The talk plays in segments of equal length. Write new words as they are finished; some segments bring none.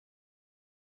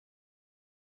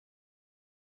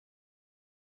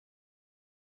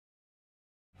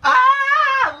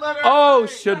Oh,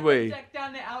 should we?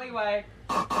 Down the alleyway.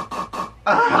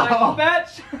 Oh.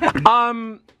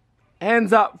 Bitch.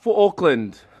 Hands up for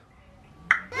Auckland.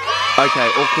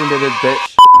 Okay, Auckland it is,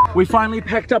 bitch. We finally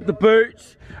packed up the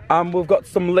boots. We've got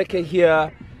some liquor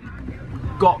here.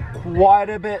 Got quite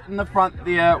a bit in the front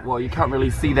there. Well, you can't really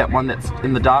see that one that's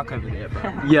in the dark over there,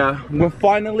 but yeah, we're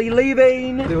finally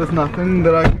leaving. There was nothing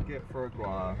that I could get for a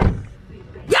glass.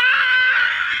 Yeah!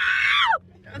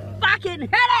 Fucking hit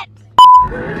it!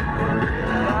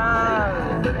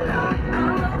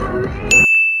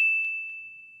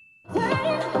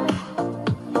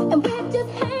 And we're just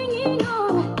hanging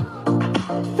on,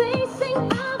 facing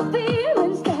our fear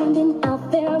and standing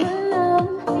out there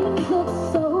alone. Things look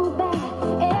so bad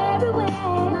everywhere,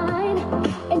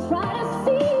 and try to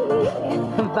see.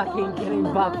 I'm fucking getting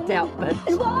buffed out, but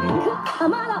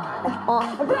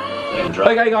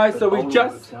Okay guys, so we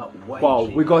just, well,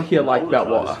 we got here like about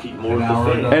what?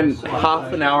 And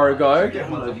half an hour ago.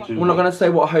 We're not gonna say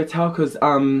what hotel because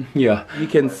yeah, you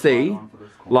can see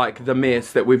like the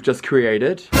mess that we've just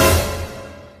created.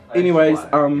 Anyways,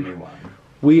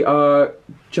 we are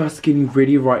just getting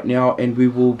ready right now and we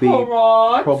will be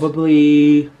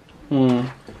probably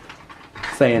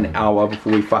say an hour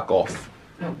before we fuck off.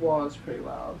 It was pretty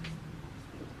loud.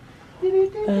 I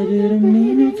didn't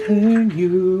mean to turn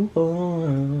you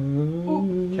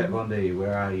on. Kat Von D,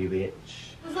 where are you, bitch?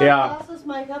 This is the fastest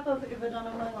makeup I've ever done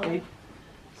in my life.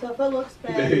 So if it looks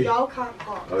bad, y'all can't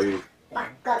pop.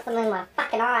 Fuck, got something in my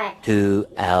fucking eye. 2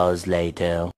 hours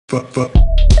later. Fuck,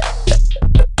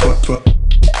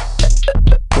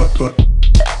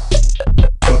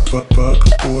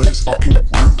 boys.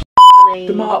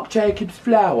 The Marc Jacobs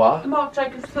flower. The Marc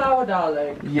Jacobs flower,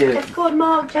 darling. Yeah. It's called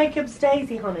Marc Jacobs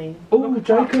Daisy, honey. Oh,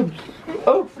 Jacobs.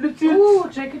 Oh, flitted. Oh,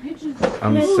 Jacob Hitchens.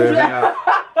 I'm serving up.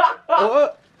 Oh,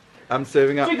 I'm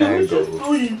serving up angles.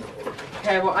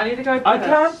 Okay, well, I need to go piss, I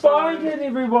can't find it,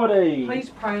 everybody. Please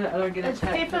pray that I don't get It's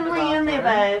attacked. definitely in there,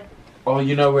 babe. Oh,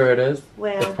 you know where it is?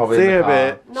 Where? It's probably See in the you, car.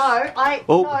 bitch. No,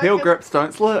 Oh, no, heel grips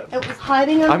don't slip. It was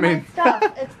hiding under I mean- my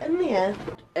stuff. It's in there.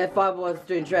 if I was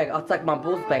doing drag, I'd tuck my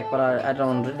balls back, but I don't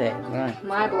want to do that. No.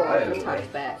 My balls are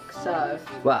tucked back, so.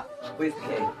 What? Where's the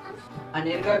key? I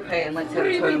need to go pee and let's have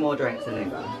 2 more drinks and then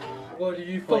go. What do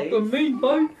you Please? fucking mean,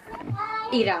 babe?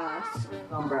 Eat ass.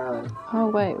 Come on, bro. Oh,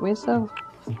 wait, where's the.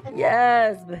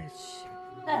 Yes, bitch.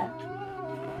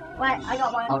 Wait, I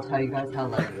got one. I'll tell you guys how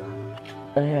late you are.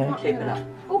 Okay. Keep it up.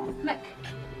 Oh, Mick.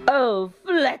 Oh,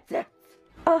 flat it.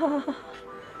 Oh.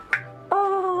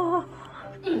 Oh.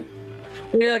 You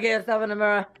look at yourself in the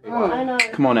mirror. I know.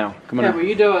 Come on now. Come on Yeah, now. will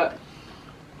you do it?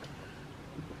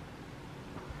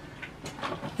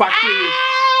 Fuck you.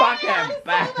 Fuck him.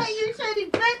 Back. You shady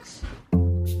bitch.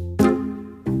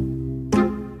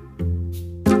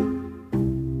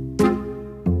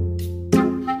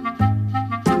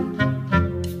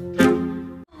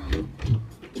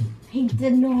 He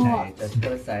did not. Hey, just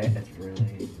gotta say, it's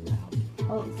really loud.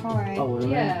 Oh, sorry. Oh,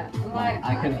 really? Yeah, like.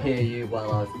 I can hear you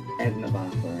while I was in the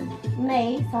bathroom.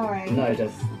 Me, sorry. No,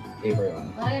 just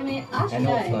everyone. I mean, us And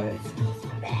also, today. it smells so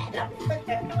bad. I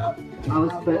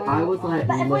was like,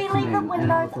 But if we leave the listening,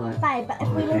 and I windows, was like, babe, but if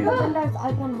we leave the windows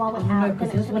open while we're no, out,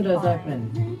 because then this it should be window's fine.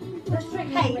 open. Let's drink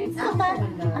Hey, it's Alpha,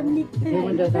 window. I'm Nick. The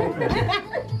window's open.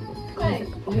 Wait,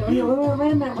 Wait a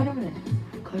minute.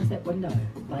 Close that window,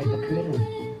 like the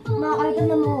curtain. No, open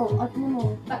them all, open them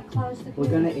all. but close the We're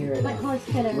gonna air it Like out. close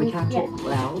curtains. We can't yeah. talk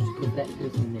loud because that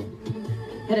person there.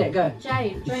 Hit it, go.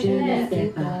 Jade, drink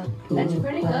this. That's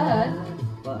pretty good.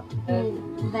 What?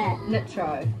 That.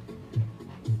 Nitro.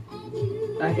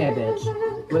 Okay, bitch.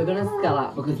 We're gonna scale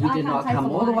up because we I did can't not taste come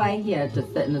the all the wine. way here to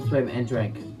sit in this room and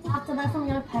drink. After this, I'm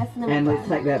gonna piss and then And we'll let's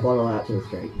go. take that bottle out to the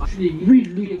street.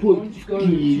 Really going to go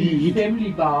to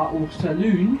family bar or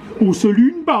saloon. Oh,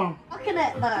 saloon bar. Rocking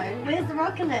it though. Where's the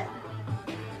rocking it?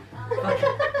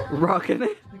 Rocking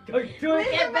it. Go do it. Where's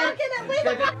the rocking it? Where's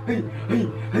the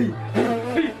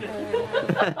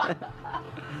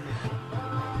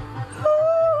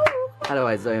How do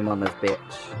I zoom on this bitch?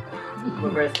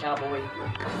 Reverse cowboy.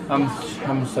 I'm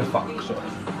so fucked.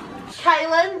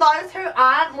 Kaylin, those who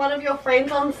aren't one of your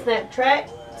friends on Snapchat.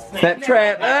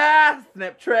 Snapchat. Ah,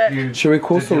 Snapchat. Should we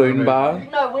call Saloon Bar?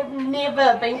 No, we've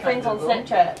never been friends on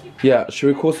Snapchat. Yeah,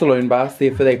 should we call Saloon Bar, see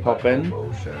if they pop in?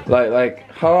 Like,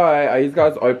 hi, are you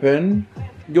guys open?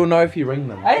 You'll know if you ring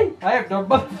them. Hey, I have no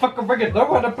motherfucking bringing no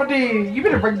one to put in. You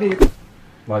better bring them.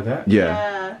 Like that?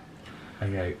 Yeah.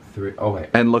 Okay, three. Oh, wait.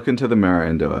 And look into the mirror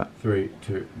and do it. 3,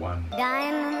 2, 1.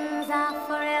 Diamonds are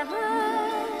forever.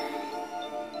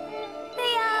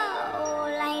 They are all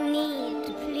I need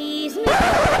to please me.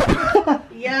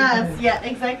 Yes, yeah,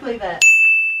 exactly that.